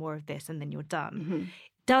half an hour more of this and then you're done. Mm-hmm.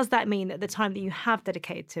 Does that mean that the time that you have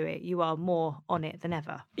dedicated to it, you are more on it than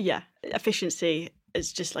ever? Yeah. Efficiency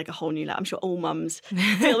is just like a whole new level. I'm sure all mums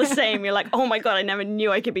feel the same. You're like, oh my God, I never knew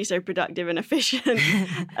I could be so productive and efficient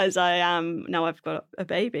as I am. Now I've got a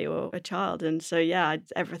baby or a child. And so,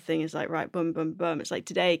 everything is like, right, boom, boom, boom. It's like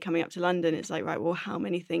today coming up to London, it's like, right, well, how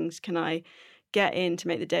many things can I get in to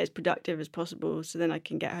make the day as productive as possible so then I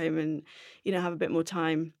can get home and, you know, have a bit more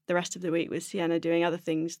time the rest of the week with Sienna doing other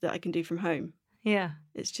things that I can do from home. Yeah.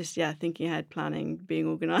 It's just, thinking ahead, planning, being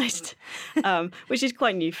organised, which is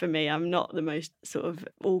quite new for me. I'm not the most sort of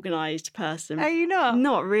organised person. Are you not?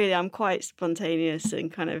 Not really. I'm quite spontaneous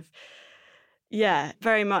and kind of,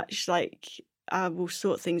 very much like I will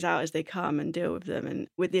sort things out as they come and deal with them. And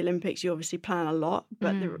with the Olympics, you obviously plan a lot,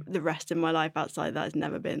 but the rest of my life outside that has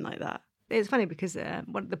never been like that. It's funny because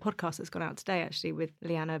one of the podcasts that's gone out today, actually, with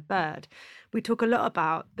Leanna Bird, we talk a lot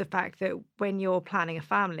about the fact that when you're planning a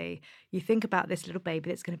family, you think about this little baby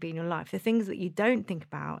that's going to be in your life. The things that you don't think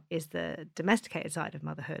about is the domesticated side of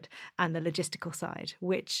motherhood and the logistical side,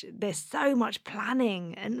 which there's so much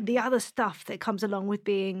planning and the other stuff that comes along with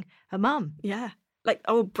being a mum. Yeah. Like,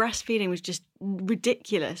 breastfeeding was just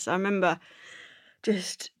ridiculous. I remember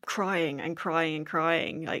just crying and crying and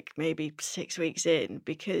crying, like maybe 6 weeks in,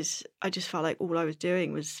 because I just felt like all I was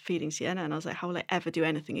doing was feeding Sienna. And I was like, how will I ever do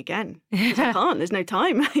anything again? Because I can't, there's no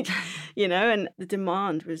time, and the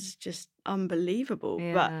demand was just unbelievable.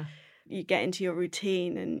 Yeah. But you get into your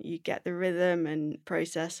routine and you get the rhythm and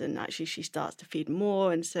process, and actually she starts to feed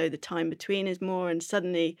more. And so the time between is more, and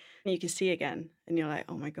suddenly you can see again. And you're like,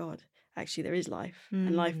 oh my God, actually there is life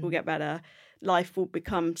and life will get better. Life will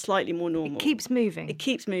become slightly more normal. It keeps moving. It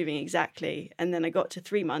keeps moving, exactly. And then I got to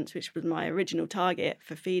 3 months, which was my original target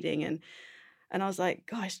for feeding. And I was like,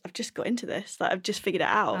 gosh, I've just got into this. Like, I've just figured it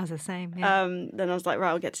out. I was the same, yeah. Then I was like, right,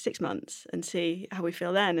 I'll get to 6 months and see how we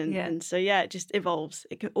feel then. And so, yeah, it just evolves.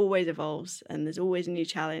 It always evolves. And there's always a new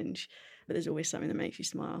challenge, but there's always something that makes you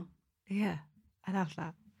smile. Yeah, I love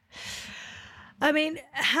that. I mean,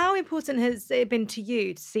 how important has it been to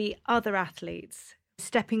you to see other athletes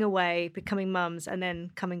stepping away, becoming mums, and then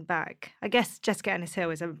coming back? I guess Jessica Ennis-Hill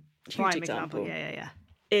is a prime example. Yeah.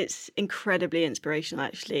 It's incredibly inspirational,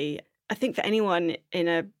 actually. I think for anyone in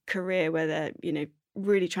a career where they're,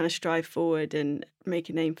 really trying to strive forward and make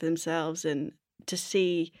a name for themselves, and to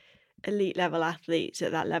see elite level athletes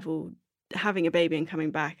at that level having a baby and coming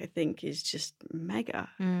back, I think is just mega,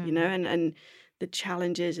 and the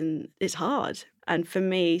challenges, and it's hard. And for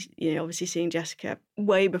me, obviously seeing Jessica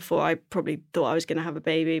way before I probably thought I was going to have a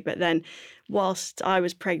baby. But then whilst I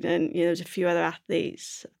was pregnant, there was a few other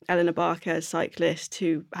athletes, Eleanor Barker, a cyclist,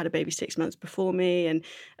 who had a baby 6 months before me, and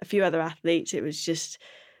a few other athletes. It was just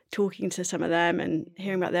talking to some of them and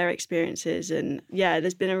hearing about their experiences. And yeah,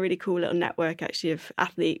 there's been a really cool little network actually of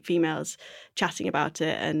athlete females chatting about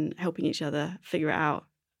it and helping each other figure it out.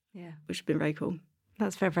 Yeah. Which has been very cool.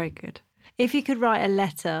 That's very, very good. If you could write a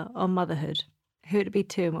letter on motherhood, who would it be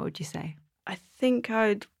to and what would you say? I think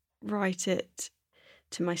I'd write it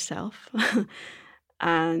to myself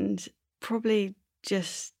and probably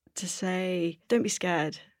just to say, don't be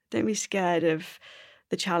scared. Don't be scared of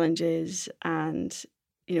the challenges and,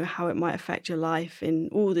 how it might affect your life in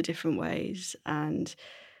all the different ways, and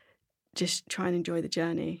just try and enjoy the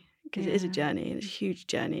journey, because it is a journey, and it's a huge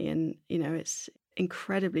journey, and, it's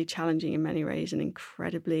incredibly challenging in many ways and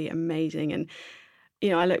incredibly amazing. And,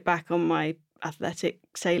 I look back on my athletic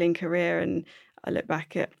sailing career and I look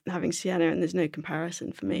back at having Sienna, and there's no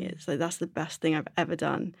comparison for me. It's like, that's the best thing I've ever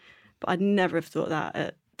done. But I'd never have thought that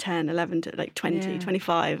at 10, 11 to like 20,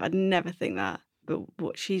 25. I'd never think that. But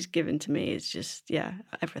what she's given to me is just,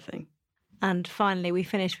 everything. And finally, we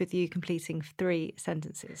finish with you completing 3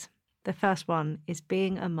 sentences. The first one is,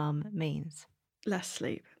 being a mum means? Less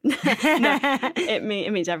sleep. No, it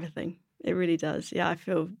means everything. It really does. Yeah, I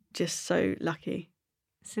feel just so lucky.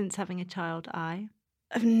 Since having a child,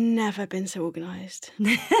 I've never been so organised.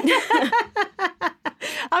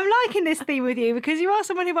 I'm liking this theme with you because you are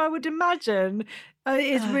someone who I would imagine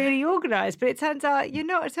is really organised, but it turns out you're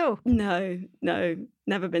not at all. No,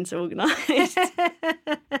 never been so organised.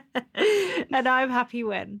 And I'm happy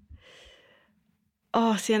when?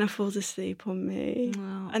 Oh, Sienna falls asleep on me.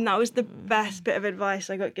 Oh. And that was the best bit of advice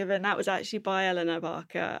I got given. That was actually by Eleanor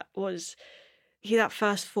Barker, was that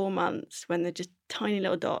first 4 months when they're just tiny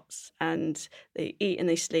little dots and they eat and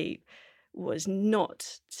they sleep, was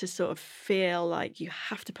not to sort of feel like you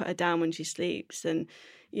have to put her down when she sleeps and,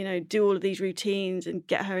 do all of these routines and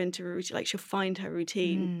get her into a routine. Like, she'll find her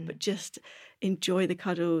routine, but just enjoy the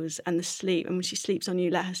cuddles and the sleep. And when she sleeps on you,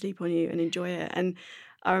 let her sleep on you and enjoy it. And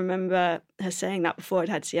I remember her saying that before I'd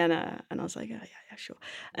had Sienna, and I was like, oh, yeah, sure.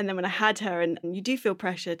 And then when I had her, and you do feel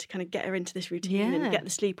pressure to kind of get her into this routine and get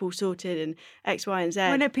the sleep all sorted and X, Y, and Z.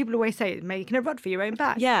 Well, I know people always say, making a rod for your own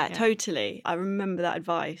back. Yeah, totally. I remember that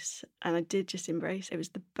advice, and I did just embrace it. It was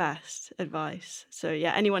the best advice. So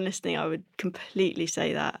yeah, anyone listening, I would completely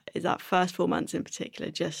say that, is that first 4 months in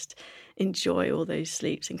particular, just enjoy all those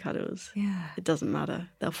sleeps and cuddles. Yeah. It doesn't matter.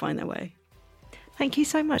 They'll find their way. Thank you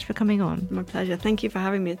so much for coming on. My pleasure. Thank you for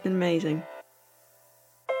having me. It's been amazing.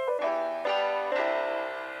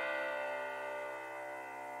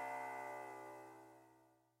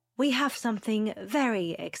 We have something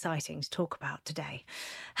very exciting to talk about today.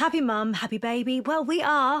 Happy mum, happy baby. Well, we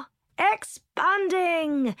are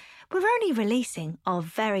expanding. We're only releasing our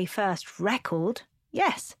very first record.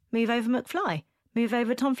 Yes, Move Over McFly, Move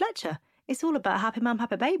Over Tom Fletcher. It's all about Happy Mum,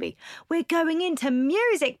 Happy Baby. We're going into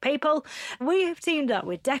music, people. We have teamed up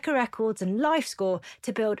with Decca Records and LifeScore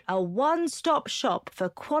to build a one-stop shop for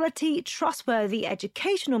quality, trustworthy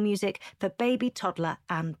educational music for baby, toddler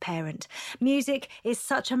and parent. Music is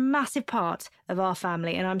such a massive part of our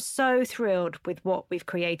family, and I'm so thrilled with what we've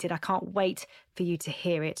created. I can't wait for you to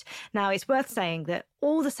hear it. Now, it's worth saying that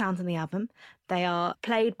all the sounds on the album, they are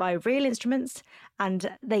played by real instruments and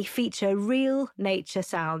they feature real nature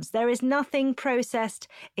sounds. There is nothing processed.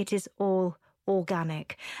 It is all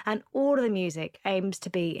organic. And all of the music aims to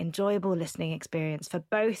be an enjoyable listening experience for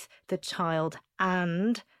both the child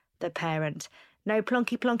and the parent. No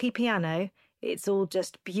plonky piano. It's all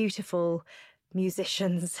just beautiful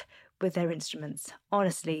musicians with their instruments.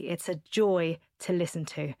 Honestly, it's a joy to listen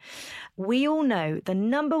to. We all know the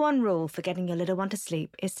number one rule for getting your little one to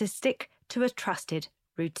sleep is to stick to a trusted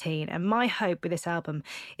routine. And my hope with this album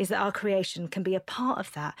is that our creation can be a part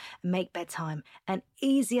of that and make bedtime an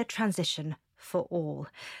easier transition for all.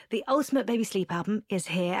 The Ultimate Baby Sleep album is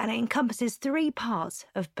here, and it encompasses 3 parts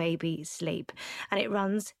of baby sleep, and it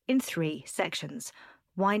runs in 3 sections: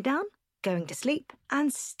 wind down, going to sleep,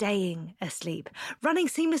 and staying asleep, running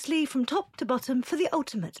seamlessly from top to bottom for the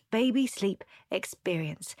ultimate baby sleep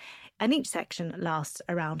experience. And each section lasts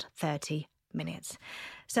around 30 minutes.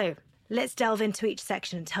 So let's delve into each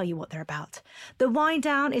section and tell you what they're about. The wind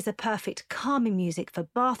down is a perfect calming music for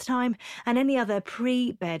bath time and any other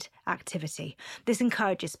pre-bed activity. This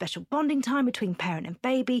encourages special bonding time between parent and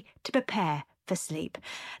baby to prepare for sleep.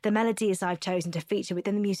 The melodies I've chosen to feature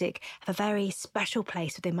within the music have a very special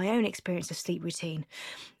place within my own experience of sleep routine.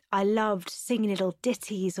 I loved singing little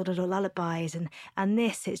ditties or little lullabies, and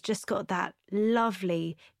this, it's just got that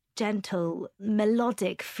lovely, gentle,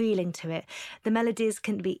 melodic feeling to it. The melodies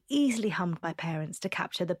can be easily hummed by parents to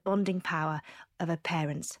capture the bonding power of a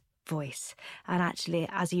parent's voice. And actually,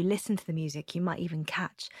 as you listen to the music, you might even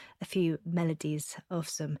catch a few melodies of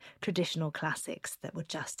some traditional classics that would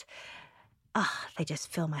just, they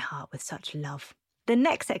just fill my heart with such love. The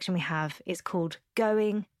next section we have is called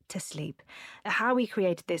Going to Sleep. How we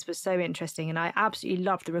created this was so interesting, and I absolutely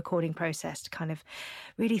loved the recording process to kind of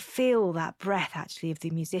really feel that breath actually of the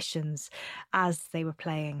musicians as they were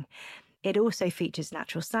playing. It also features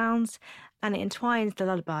natural sounds, and it entwines the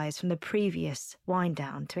lullabies from the previous wind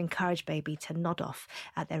down to encourage baby to nod off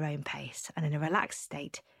at their own pace and in a relaxed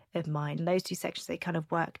state of mind. And those 2 sections, they kind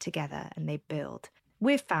of work together and they build.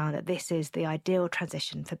 We've found that this is the ideal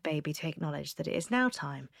transition for baby to acknowledge that it is now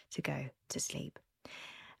time to go to sleep.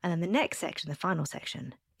 And then the next section, the final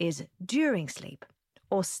section, is during sleep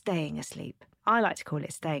or staying asleep. I like to call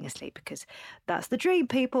it staying asleep because that's the dream,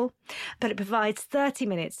 people. But it provides 30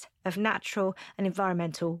 minutes of natural and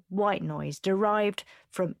environmental white noise derived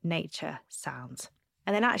from nature sounds.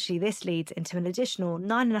 And then actually this leads into an additional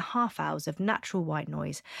 9.5 hours of natural white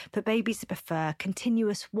noise for babies to prefer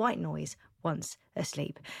continuous white noise once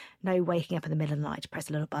asleep. No waking up in the middle of the night to press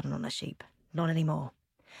a little button on a sheep. Not anymore.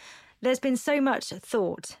 There's been so much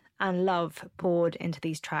thought and love poured into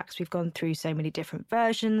these tracks. We've gone through so many different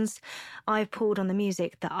versions. I've pulled on the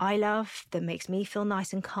music that I love, that makes me feel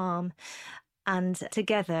nice and calm. And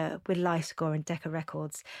together with LifeScore and Decca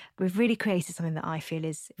Records, we've really created something that I feel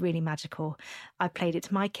is really magical. I played it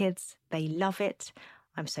to my kids. They love it.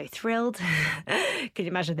 I'm so thrilled. Can you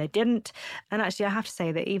imagine if they didn't? And actually, I have to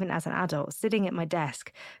say that even as an adult, sitting at my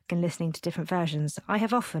desk and listening to different versions, I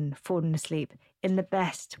have often fallen asleep in the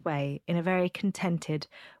best way, in a very contented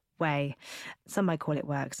way. Some might call it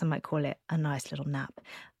work, some might call it a nice little nap.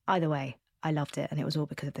 Either way, I loved it, and it was all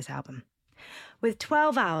because of this album. With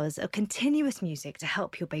 12 hours of continuous music to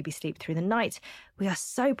help your baby sleep through the night, we are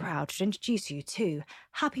so proud to introduce you to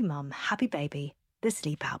Happy Mum, Happy Baby, the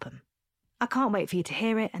Sleep Album. I can't wait for you to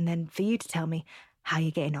hear it and then for you to tell me how you're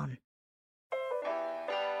getting on.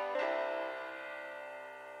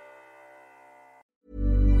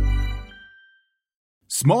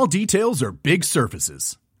 Small details are big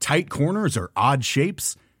surfaces. Tight corners are odd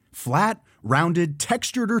shapes. Flat, rounded,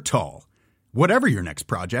 textured, or tall. Whatever your next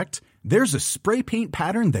project, there's a spray paint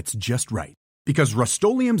pattern that's just right. Because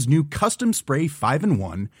Rust-Oleum's new Custom Spray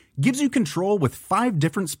 5-in-1 gives you control with 5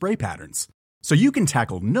 different spray patterns. So you can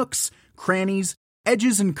tackle nooks, crannies,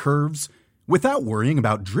 edges, and curves without worrying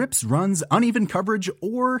about drips, runs, uneven coverage,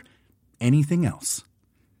 or anything else.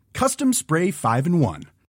 Custom Spray 5-in-1.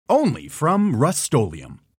 Only from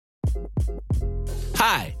Rust-Oleum.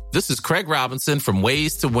 Hi, this is Craig Robinson from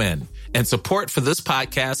Ways to Win, and support for this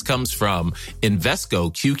podcast comes from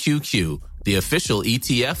Invesco QQQ, the official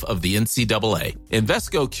ETF of the NCAA.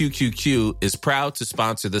 Invesco QQQ is proud to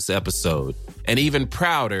sponsor this episode, and even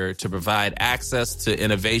prouder to provide access to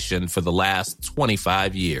innovation for the last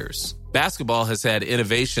 25 years. Basketball has had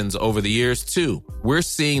innovations over the years, too. We're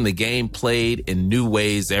seeing the game played in new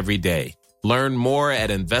ways every day. Learn more at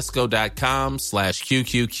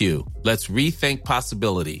Invesco.com/QQQ. Let's rethink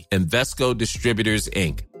possibility. Invesco Distributors,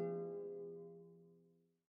 Inc.